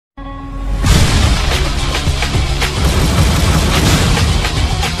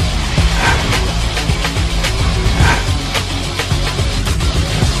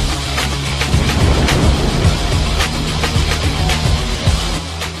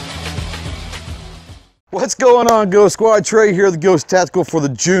What's going on, Ghost Squad? Trey here, the Ghost Tactical for the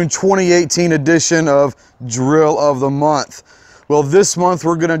June 2018 edition of Drill of the Month. Well, this month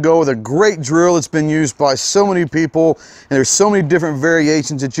we're gonna go with a great drill that's been used by so many people, and there's so many different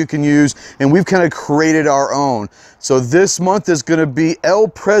variations that you can use, and we've kind of created our own. So this month is gonna be El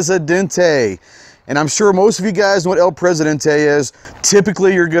Presidente. And I'm sure most of you guys know what El Presidente is.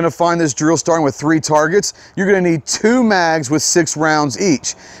 Typically, you're gonna find this drill starting with 3 targets. You're gonna need 2 mags with 6 rounds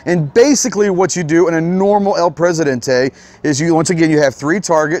each. And basically what you do in a normal El Presidente is once again, you have 3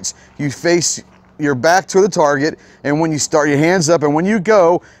 targets, you face your back to the target, and when you start, your hands up, and when you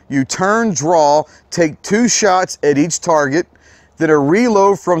go, you turn, draw, take 2 shots at each target, then a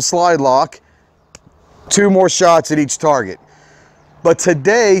reload from slide lock, 2 more shots at each target. But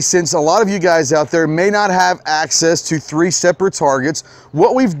today, since a lot of you guys out there may not have access to 3 separate targets,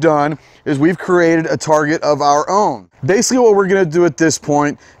 what we've done is we've created a target of our own. Basically what we're gonna do at this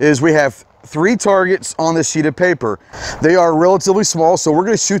point is we have 3 targets on this sheet of paper. They are relatively small, so we're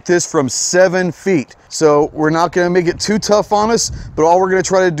gonna shoot this from 7 feet. So we're not gonna make it too tough on us, but all we're gonna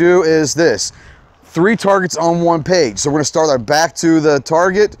try to do is this. 3 targets on 1 page. So we're gonna start with our back to the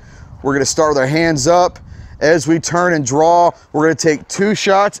target. We're gonna start with our hands up. As we turn and draw, we're gonna take 2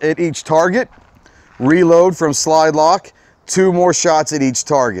 shots at each target, reload from slide lock, 2 more shots at each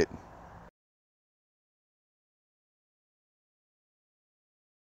target.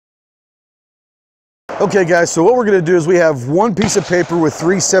 Okay guys, so what we're gonna do is we have 1 piece of paper with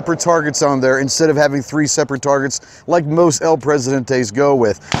 3 separate targets on there instead of having 3 separate targets like most El Presidentes go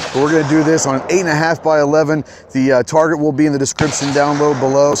with. But we're gonna do this on an 8.5 by 11. The target will be in the description down low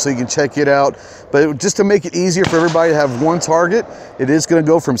below so you can check it out. But just to make it easier for everybody to have 1 target, it is gonna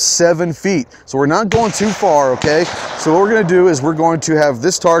go from 7 feet. So we're not going too far, okay? So what we're gonna do is we're going to have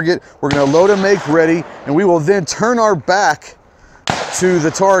this target, we're gonna load and make ready, and we will then turn our back to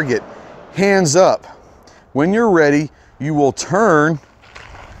the target, hands up. When you're ready, you will turn,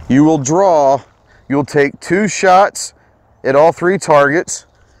 you will draw, you'll take 2 shots at all 3 targets,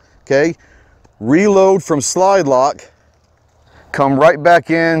 okay? Reload from slide lock, come right back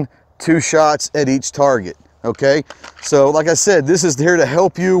in, 2 shots at each target, okay? So like I said, this is here to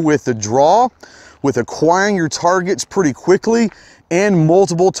help you with the draw, with acquiring your targets pretty quickly, and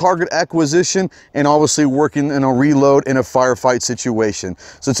multiple target acquisition, and obviously working in a reload in a firefight situation.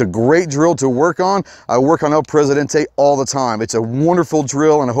 So it's a great drill to work on. I work on El Presidente all the time. It's a wonderful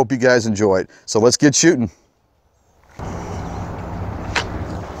drill, and I hope you guys enjoy it. So let's get shooting.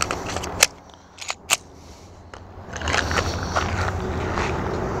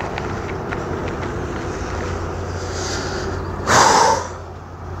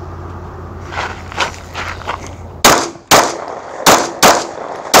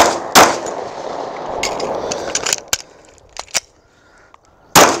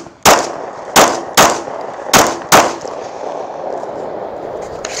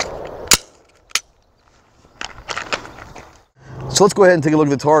 So let's go ahead and take a look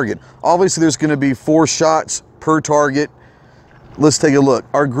at the target. Obviously there's gonna be 4 shots per target. Let's take a look.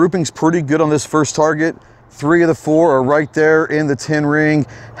 Our grouping's pretty good on this first target. 3 of the 4 are right there in the 10 ring.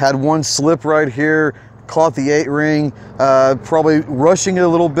 Had 1 slip right here, caught the 8 ring, probably rushing it a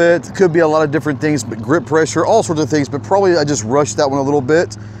little bit. Could be a lot of different things, but grip pressure, all sorts of things, but probably I just rushed that one a little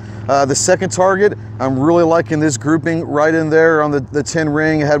bit. The second target, I'm really liking this grouping right in there on the 10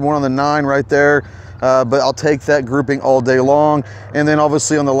 ring. I had 1 on the 9 right there. But I'll take that grouping all day long. And then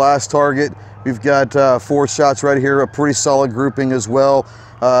obviously on the last target, we've got 4 shots right here, a pretty solid grouping as well.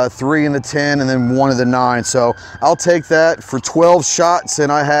 3 in the 10 and then 1 in the 9. So I'll take that for 12 shots,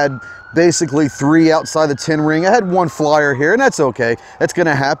 and I had basically 3 outside the 10 ring. I had 1 flyer here, and that's okay. That's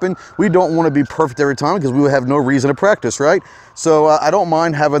gonna happen. We don't wanna be perfect every time because we would have no reason to practice, right? So I don't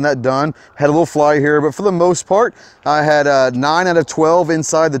mind having that done. Had a little fly here, but for the most part, I had 9 out of 12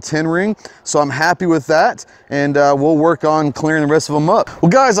 inside the 10 ring. So I'm happy with that, and we'll work on clearing the rest of them up. Well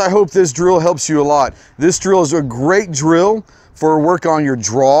guys, I hope this drill helps you a lot. This drill is a great drill for work on your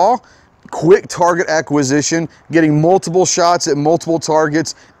draw, quick target acquisition, getting multiple shots at multiple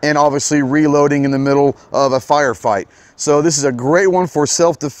targets, and obviously reloading in the middle of a firefight. So this is a great one for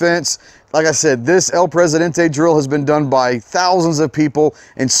self-defense. Like I said, this El Presidente drill has been done by thousands of people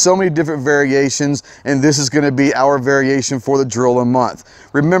in so many different variations, and this is going to be our variation for the drill of the month.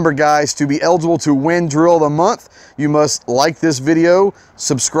 Remember guys, to be eligible to win drill of the month, you must like this video,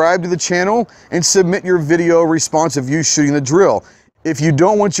 subscribe to the channel, and submit your video response of you shooting the drill. If you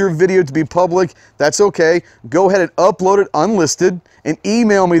don't want your video to be public, that's okay. Go ahead and upload it unlisted and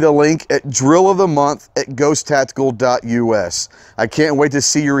email me the link at drillofthemonth@ghosttactical.us. I can't wait to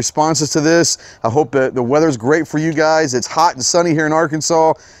see your responses to this. I hope that the weather's great for you guys. It's hot and sunny here in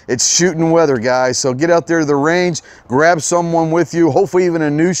Arkansas. It's shooting weather, guys. So get out there to the range, grab someone with you, hopefully even a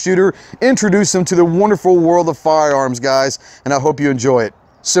new shooter. Introduce them to the wonderful world of firearms, guys, and I hope you enjoy it.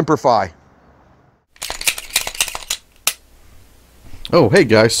 Semper Fi. Oh, hey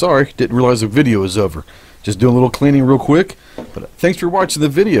guys, sorry, didn't realize the video was over. Just doing a little cleaning real quick. But thanks for watching the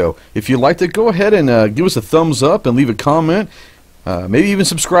video. If you liked it, go ahead and give us a thumbs up and leave a comment. Maybe even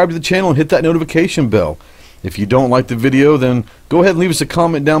subscribe to the channel and hit that notification bell. If you don't like the video, then go ahead and leave us a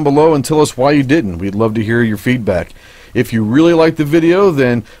comment down below and tell us why you didn't. We'd love to hear your feedback. If you really like the video,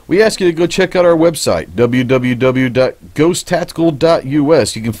 then we ask you to go check out our website,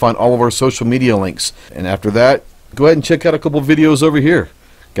 www.ghosttactical.us. You can find all of our social media links. And after that, go ahead and check out a couple videos over here.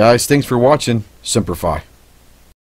 Guys, thanks for watching. Semper Fi.